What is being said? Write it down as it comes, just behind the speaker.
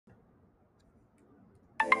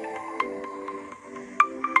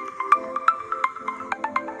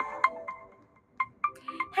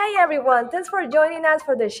everyone, thanks for joining us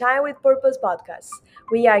for the Shine with Purpose podcast.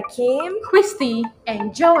 We are Kim. Christy,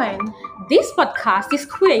 and Joanne. this podcast is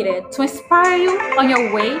created to inspire you on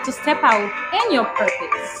your way to step out in your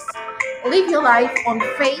purpose. Live your life on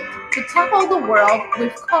faith to tackle the world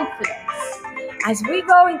with confidence. As we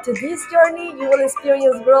go into this journey, you will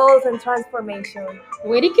experience growth and transformation.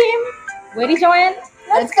 Ready, Kim? Ready, Joanne?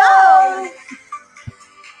 Let's go!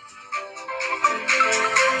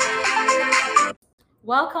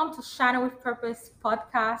 Welcome to Shine with Purpose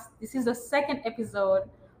podcast. This is the second episode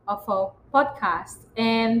of our podcast.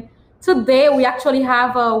 And today we actually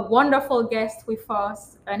have a wonderful guest with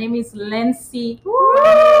us. Her name is Lindsay. Welcome,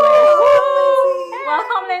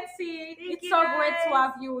 Lindsay. It's so great to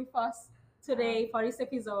have you with us today for this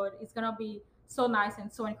episode. It's going to be so nice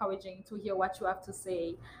and so encouraging to hear what you have to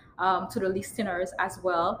say to the listeners as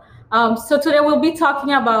well. So today we'll be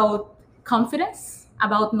talking about confidence,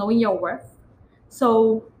 about knowing your worth.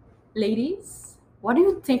 So, ladies, what do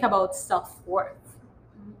you think about self-worth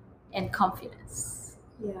and confidence?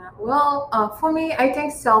 For me, I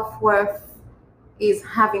think self-worth is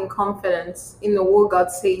having confidence in who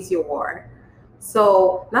God says you are.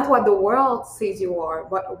 So, not what the world says you are,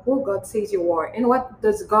 but who God says you are. And what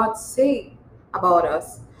does God say about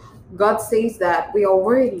us? God says that we are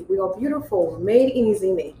worthy, we are beautiful, made in His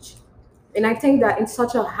image. And I think that in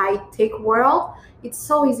such a high-tech world, it's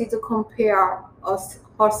so easy to compare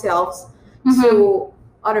ourselves to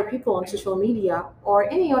other people on social media or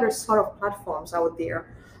any other sort of platforms out there.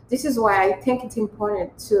 This is why I think it's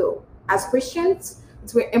important to, as Christians,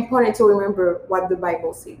 it's important to remember what the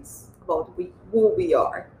Bible says about who we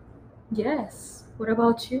are. Yes. What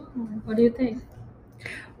about you? What do you think?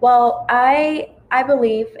 Well, I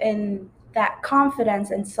believe in that confidence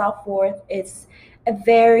and self-worth is a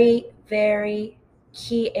very, very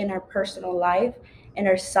key in our personal life, in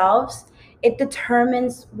ourselves. It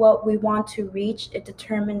determines what we want to reach. It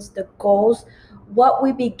determines the goals, what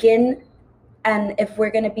we begin, and if we're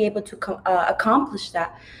going to be able to accomplish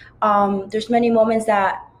that. There's many moments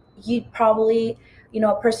that you probably,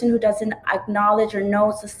 a person who doesn't acknowledge or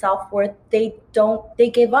knows the self-worth, they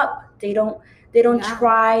give up. They don't Yeah.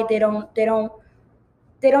 try. They don't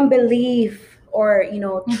believe or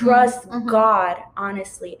trust God.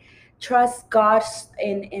 Honestly, trust God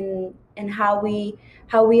in how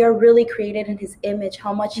we are really created in His image,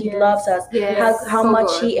 how much He Yes. loves us, Yes, how so much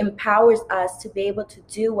good. He empowers us to be able to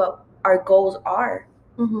do what our goals are.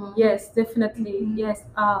 Yes, definitely. Mhm. Yes.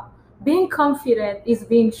 Being confident is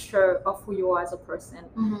being sure of who you are as a person.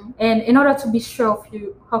 Mhm. And in order to be sure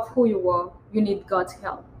of who you are, you need God's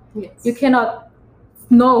help. Yes. You cannot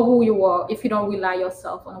know who you are if you don't rely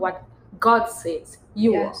yourself on what God says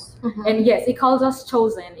you Yes. are. And yes, He calls us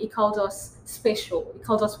chosen. He calls us special. He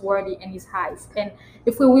calls us worthy in His eyes. And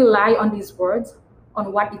if we rely on these words,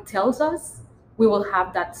 on what it tells us, we will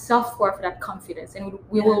have that self-worth, that confidence, and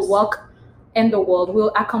we will Yes. walk in the world.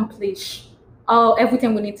 We'll accomplish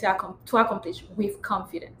everything we need to accomplish with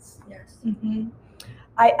confidence. Yes.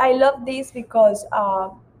 I love this because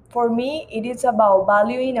for me, it is about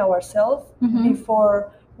valuing ourselves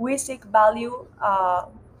before we seek value,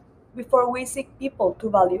 before we seek people to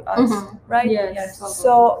value us, right? Yes.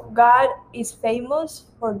 So God is famous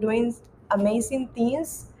for doing amazing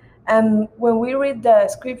things, and when we read the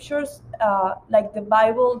scriptures, like the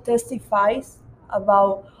Bible testifies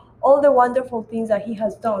about all the wonderful things that He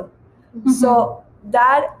has done. So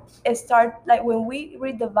that start like when we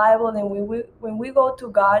read the Bible and when we go to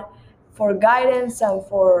God for guidance and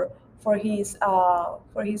for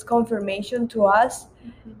His confirmation to us,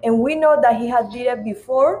 and we know that He had did it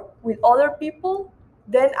before with other people,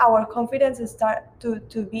 then our confidence start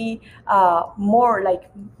to be more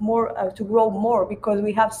to grow more, because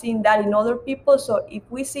we have seen that in other people. So if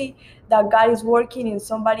we see that God is working in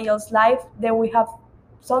somebody else's life, then we have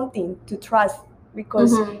something to trust,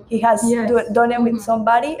 because He has Yes. done it with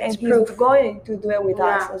somebody, and It's He's proof. going to do it with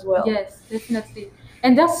us Yeah. as well. Yes, definitely.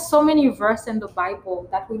 And there's so many verses in the Bible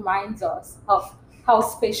that reminds us of how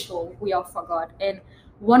special we are for God. And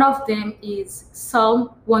one of them is Psalm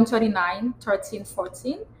 139, 13,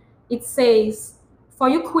 14. It says, "For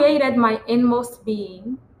you created my inmost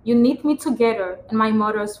being. You knit me together in my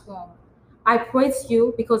mother's womb. I praise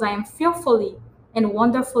you because I am fearfully and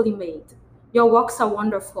wonderfully made. Your works are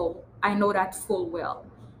wonderful. I know that full well."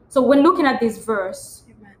 So when looking at this verse,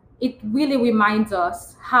 it really reminds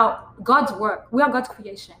us how God's work, we are God's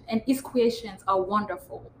creation, and His creations are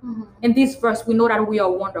wonderful. In this verse, we know that we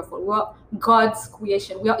are wonderful. We are God's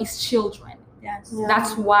creation. We are His children. Yes. Yeah.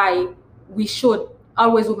 That's why we should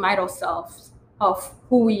always remind ourselves of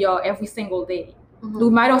who we are every single day.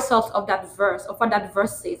 remind ourselves of that verse, of what that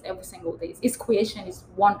verse says every single day. His creation is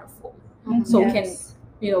wonderful. So we can, Yes.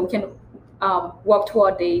 we can walk through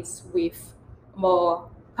our days with more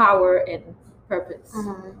power and purpose.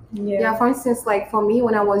 Yeah, for instance, like for me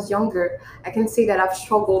when I was younger, I can say that I've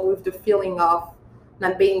struggled with the feeling of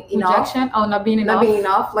not being enough. Rejection or not being enough. Not being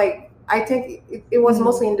enough. Like I think it was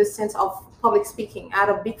mostly in the sense of public speaking. I had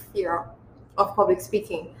a big fear of public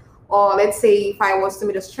speaking. Or let's say if I was to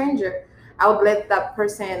meet a stranger, I would let that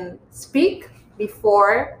person speak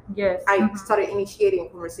before Yes. I started initiating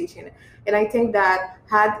conversation. And I think that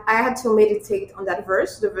I had to meditate on that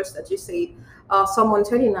verse, the verse that you said, Psalm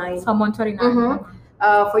 139. Psalm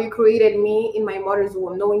 139. For you created me in my mother's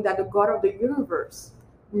womb, knowing that the God of the universe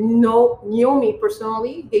knew me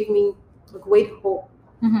personally, gave me a great hope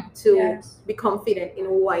to Yes. be confident in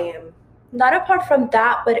who I am. Not apart from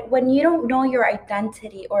that, but when you don't know your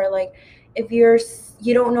identity, or like if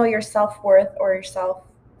you don't know your self-worth, or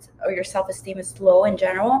your self-esteem is low in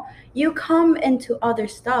general, you come into other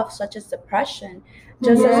stuff such as depression.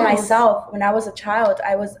 Just as Yes. myself, when I was a child,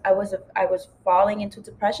 I was falling into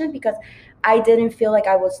depression because I didn't feel like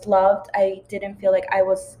I was loved. I didn't feel like I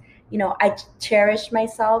was, I cherished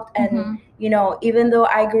myself, and even though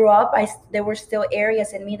I grew up, there were still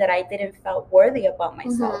areas in me that I didn't felt worthy about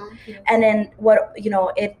myself. And then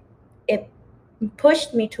it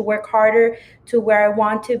pushed me to work harder to where I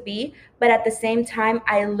want to be. But at the same time,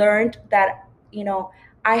 I learned that,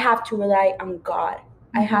 I have to rely on God.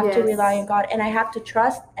 I have to Yes. rely on God, and I have to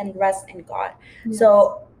trust and rest in God.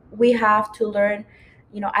 So we have to learn,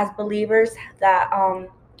 as believers, that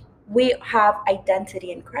we have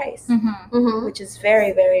identity in Christ, which is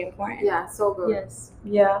very, very important. Yeah, so good. Yes.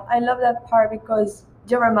 Yeah, I love that part because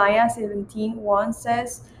Jeremiah 17:1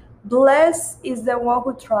 says, "Blessed is the one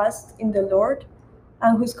who trusts in the Lord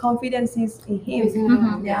and whose confidence is in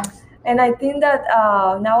Him." Yeah. And I think that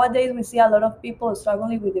nowadays we see a lot of people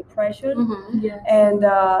struggling with depression, Yes. and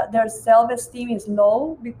their self-esteem is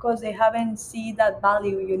low because they haven't seen that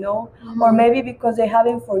value, or maybe because they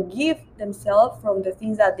haven't forgive themselves from the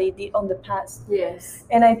things that they did on the past. Yes.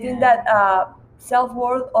 And I think that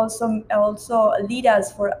self-worth also lead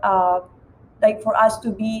us for us to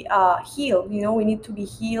be healed. We need to be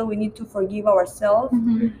healed. We need to forgive ourselves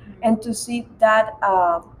and to see that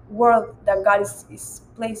worth that God is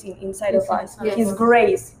placing inside of us. Yes. His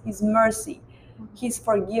grace, His mercy, His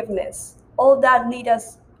forgiveness. All that lead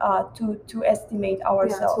us to estimate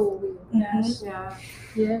ourselves. Yes. Yeah.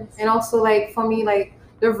 Yes. And also, like for me, like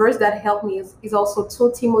the verse that helped me is also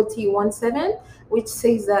 2 Timothy 1:7, which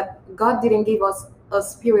says that God didn't give us a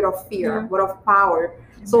spirit of fear, but of power.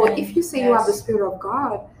 So Amen. if you say you have the Yes. spirit of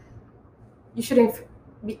God, you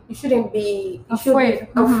shouldn't be Afraid.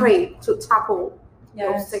 afraid to tackle the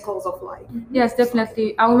Yes. obstacles of life. Yes,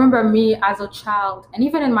 definitely. I remember me as a child, and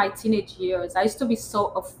even in my teenage years, I used to be so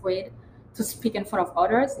afraid to speak in front of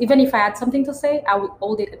others. Even if I had something to say, I would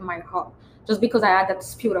hold it in my heart, just because I had that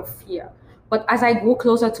spirit of fear. But as I grew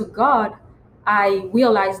closer to God, I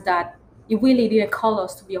realized that He really didn't call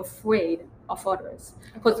us to be afraid of others.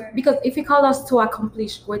 Because if He called us to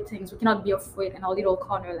accomplish great things, we cannot be afraid in our little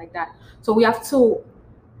corner like that. So we have to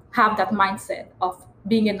have that mindset of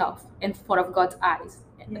being enough in front of God's eyes.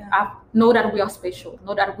 Yeah. Know that we are special,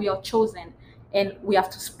 know that we are chosen, and we have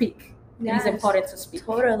to speak. It Yes. is important to speak.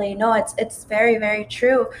 Totally. No, it's very, very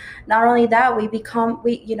true. Not only that,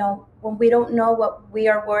 when we don't know what we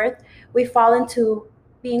are worth, we fall into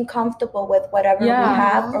being comfortable with whatever we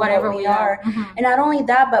have or whatever what we we are. And not only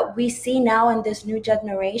that, but we see now in this new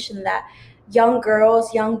generation that young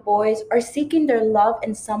girls, young boys are seeking their love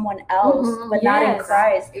in someone else, but not in Yes.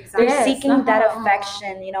 Christ. Exactly. They're Yes, seeking that uh-huh.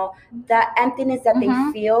 affection, that emptiness that they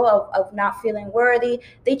feel of not feeling worthy.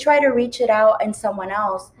 They try to reach it out in someone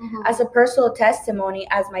else. As a personal testimony,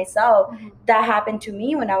 as myself, that happened to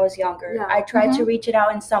me when I was younger. Yeah. I tried to reach it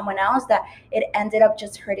out in someone else, that it ended up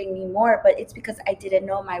just hurting me more. But it's because I didn't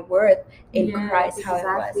know my worth in Yes, Christ, how it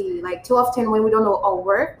was. Exactly. Like too often when we don't know our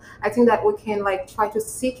worth, I think that we can like try to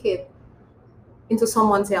seek it into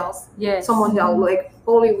someone else. Yes. Someone else. Like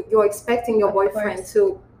probably you're expecting your Of boyfriend course.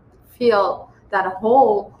 to feel that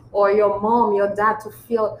hole, or your mom, your dad to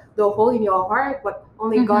feel the hole in your heart, but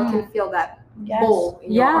only God can feel that Yes. hole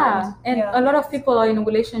in your heart. Yeah, and Yeah. a lot of people are in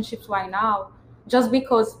relationships right now just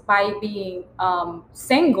because by being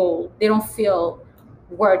single, they don't feel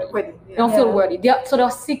worthy. They don't feel Yeah. worthy. So they're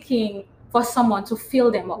seeking for someone to fill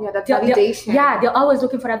them up. Yeah, that They're- validation. Yeah, they're always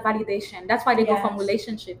looking for that validation. That's why they go from Yes.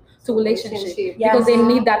 relationship to relationship. Relationship. Because they Yes.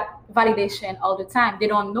 need that validation all the time. They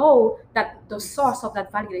don't know that the source of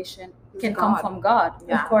that validation Is can come God. from God.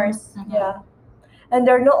 Yeah. Of course. Yeah, and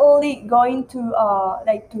they're not only going to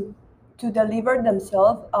to deliver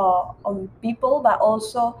themselves on people, but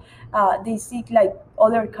also they seek like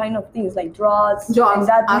other kind of things like drugs, Drugs, and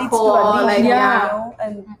that leads to alcohol, addiction, like, yeah. you know,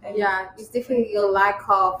 and Yeah, it's definitely a lack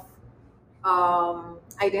of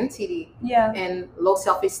identity yeah. and low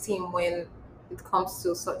self-esteem when it comes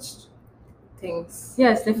to such things.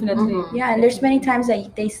 Yes, definitely. Mhm. Yeah, and there's many times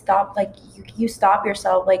that they stop, like you stop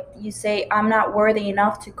yourself, like you say, I'm not worthy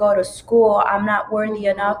enough to go to school, I'm not worthy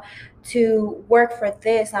Mhm. enough to work for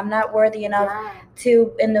this, I'm not worthy enough Yeah, to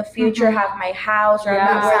in the future Mhm. have my house, or I'm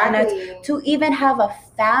Yeah. not worthy enough exactly. to even have a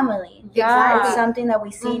family. Yeah. Exactly. It's something that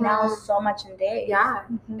we see now Mhm. so much in days. Yeah,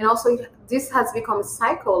 Mhm. and also this has become a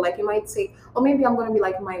cycle. Like you might say, oh, maybe I'm gonna be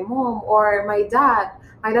like my mom or my dad.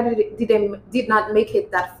 My dad did not make it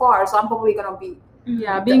that far, so I'm probably gonna be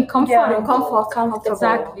Yeah, being comfortable. comfortable.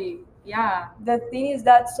 Exactly. Yeah. The thing is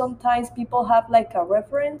that sometimes people have like a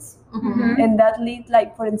reference, Mhm. and that leads,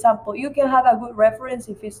 like, for example, you can have a good reference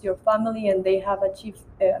if it's your family and they have achieved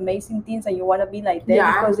amazing things and you want to be like them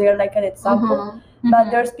Yeah. because they're like an example. Mhm. But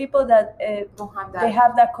Mhm. there's people that Don't have that. they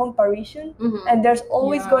have that comparison, Mhm. and there's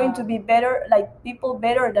always Yeah. going to be better, like people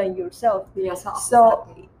better than yourself. Be yourself. So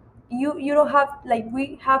Exactly. you don't have, like,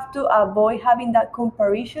 we have to avoid having that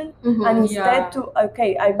comparison, Mhm. and instead Yeah. to,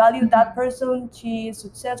 okay, I value that Mhm. person, she is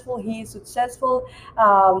successful, he is successful,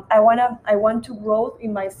 I want to grow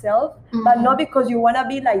in myself, but Mhm. not because you want to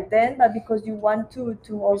be like them, but because you want to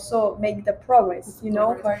also make the progress, you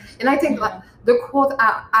know. Of course. And I think Yeah. like the quote,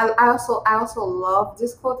 I also love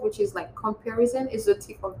this quote, which is like, comparison is the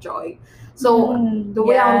thief of joy. So the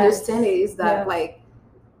way I Yes. understand it is that, Yeah. like,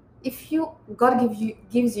 if God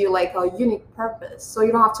gives you like a unique purpose, so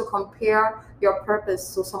you don't have to compare your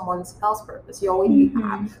purpose to someone else's purpose. You already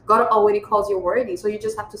have, God already calls you worthy, so you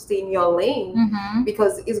just have to stay in your lane, Mhm.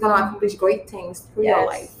 because it's gonna accomplish great things through your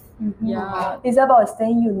life. Yeah. It's about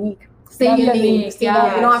staying unique. Stay Not unique. unique, Stay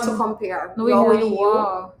yeah. you don't have to compare. Knowing You're who already you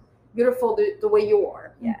are. beautiful the way you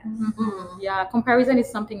are. Yes. Mhm. Yeah, comparison is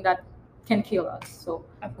something that can kill us. So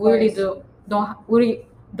Of we really course.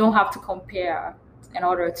 don't have to compare in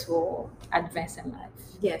order to advance in life.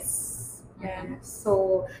 Yes. Yeah.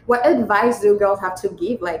 So, what advice do girls have to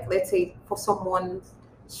give? Like, let's say for someone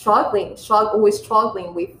who is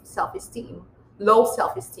struggling with self-esteem, low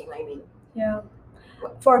self-esteem. I mean. Yeah.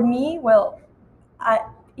 For me, well,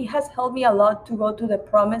 it has helped me a lot to go to the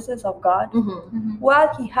promises of God, Mm-hmm.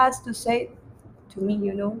 what He has to say to me,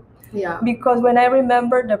 you know. Yeah. Because when I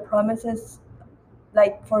remember the promises,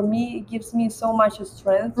 like, for me, it gives me so much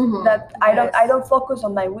strength Mhm. that Yes. I don't focus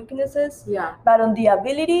on my weaknesses, Yeah. but on the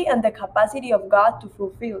ability and the capacity of God to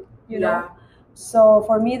fulfill, you know. Yeah. So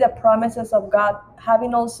for me, the promises of God,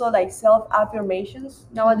 having also like self affirmations.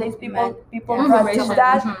 Nowadays, Amen. people Yeah. practice Affirmation.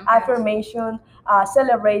 that Mhm. affirmation,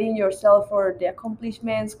 celebrating yourself for the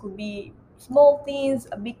accomplishments. Could be small things,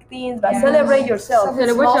 big things, but Yes. celebrate yourself.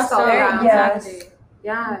 Celebrate Small yourself. stuff, yeah. Yes. Exactly.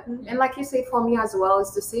 Yeah. Mhm. And like you say, for me as well,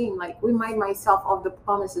 it's the same. Like, remind myself of the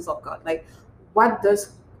promises of God. Like, what does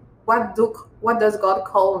God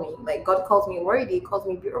call me? Like, God calls me worthy, calls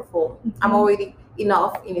me beautiful. I'm already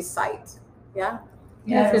enough in His sight. Yeah.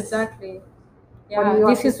 Yes, Yes. exactly. What do Yeah, you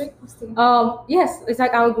have this to is say, Christine? yes, it's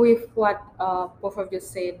like I agree with what both of you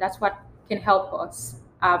said. That's what can help us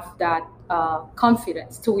have that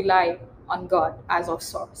confidence to rely on God as our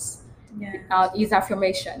source. Yeah. His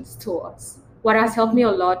affirmations to us. What has helped me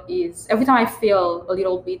a lot is every time I feel a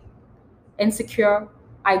little bit insecure,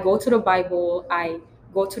 I go to the Bible, I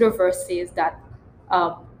go to the verses that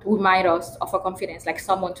remind us of our confidence, like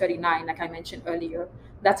Psalm 139, like I mentioned earlier.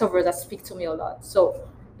 That's a verse that speaks to me a lot. So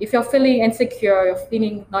if you're feeling insecure, you're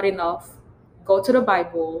feeling not enough, go to the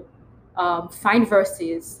Bible, find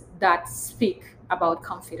verses that speak about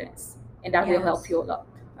confidence, and that will Yes. help you a lot.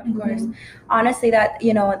 Of course. Honestly,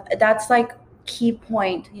 that's like key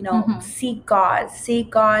point, Mhm. seek God,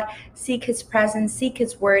 seek His presence, seek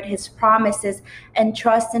His word, His promises, and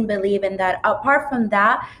trust and believe in that. Apart from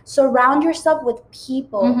that, surround yourself with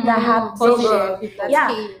people Mhm. that have So vision. good. That's Yeah.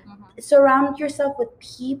 key. Surround yourself with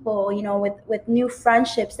people, with new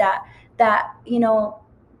friendships that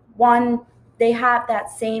one, they have that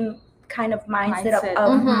same kind of mindset, Mindset.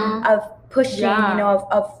 Mhm. of pushing, Yeah.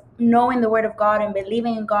 of knowing the word of God and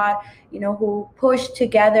believing in God, who push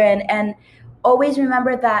together, and always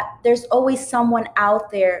remember that there's always someone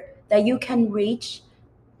out there that you can reach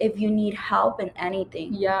if you need help in anything.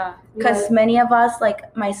 Yeah. Because many of us,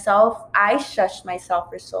 like myself, I shushed myself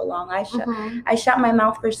for so long. Mhm. I shut my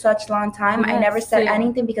mouth for such long time. I Yes, never said same.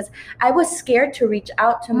 anything because I was scared to reach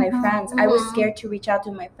out to my Mhm. friends. I was Mhm. scared to reach out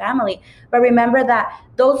to my family. But remember that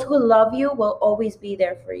those who love you will always be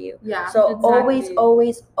there for you. Yeah. So always, Exactly.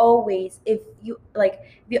 always, always, if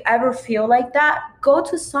you ever feel like that, go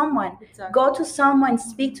to someone. Exactly. Go to someone,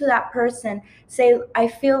 speak to that person, say, I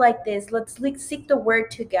feel like this. Let's seek the word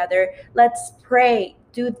together. Let's pray.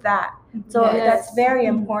 Do that. So Yes. that's very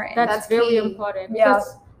Mhm. important. That's That's very key. important Yeah. because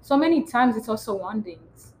so many times it's also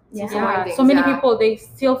woundings. Yeah. Also Yeah, woundings, so many yeah. people, they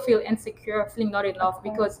still feel insecure, feeling not enough course.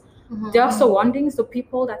 because Mhm. there are surroundings, the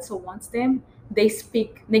people that surrounds them, they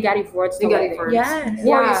speak negative words toward Negative them. words. Yes. Or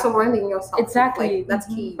Yeah. you're surrounding yourself. with, Exactly. Like, that's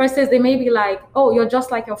key. Versus they may be like, oh, you're just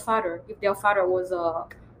like your father. If their father was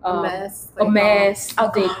A mess. a mess,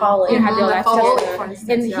 Alcoholic. they had their life Alcoholic, together. for instance,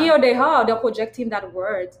 And yeah. here they are, they're projecting that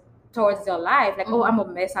word towards their life, like, oh, Mhm. I'm a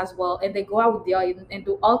mess as well. And they go out there and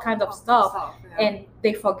do all kinds of stuff, yeah. and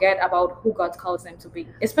they forget about who God calls them to be.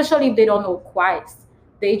 Especially if they don't know Christ,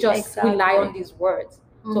 they just rely on these words.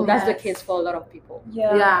 So Mhm. that's the Yes. case for a lot of people.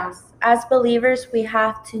 Yeah. Yeah. As believers, we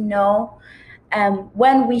have to know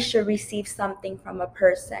when we should receive something from a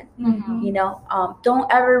person. Mhm. You know, don't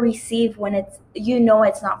ever receive when it's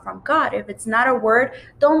it's not from God. If it's not a word,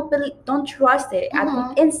 don't trust it.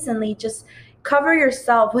 Mhm. Instantly, just cover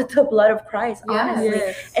yourself with the blood of Christ, Yes. honestly,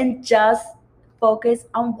 Yes. and just focus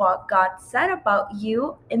on what God said about you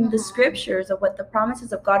in the Mhm. scriptures, of what the promises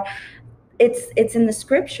of God. It's in the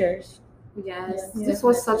scriptures. Yes. Yes, This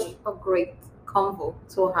was such definitely. a great convo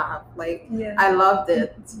to have. Like, Yeah. I loved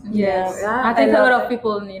it. Yes. Yeah. I think I a lot love of it.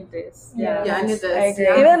 people need this. Yeah. Yeah, I knew Yes, this. I agree.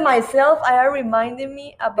 Yeah. Even myself, I are reminding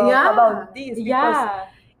me about Yeah. this because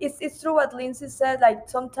Yeah. it's true what Lindsay said. Like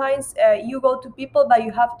sometimes you go to people, but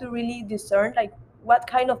you have to really discern like what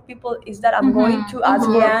kind of people is that I'm going to ask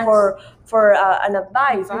Mhm. Yes. for an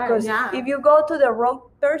advice. Because Yeah. if you go to the wrong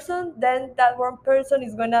person, then that wrong person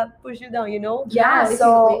is gonna push you down. You know. Yeah, Yes. So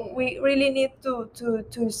definitely. we really need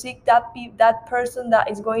to seek that person that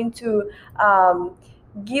is going to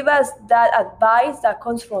give us that advice that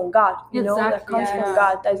comes from God, that Exactly, comes from yes.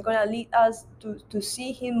 God, that is going to lead us to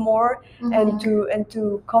see Him more Mhm. and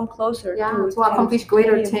to come closer Yeah, to accomplish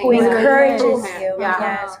greater Him. things. Who Yeah. encourages Yes. you? Yeah.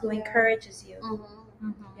 Yes. Who encourages you? Mhm.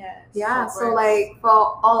 Mhm. Yes. Yeah, That so works. like for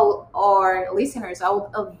all our listeners, I would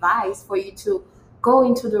advise for you to go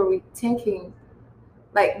into the rethinking,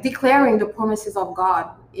 like declaring the promises of God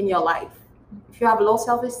in your life. If you have low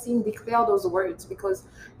self-esteem, declare those words because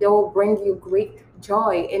they will bring you great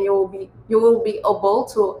joy, and you will be able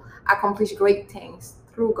to accomplish great things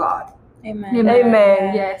through God. Amen.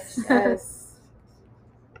 Amen. Yes. Yes.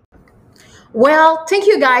 Well, thank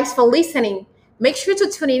you guys for listening. Make sure to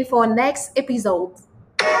tune in for our next episode.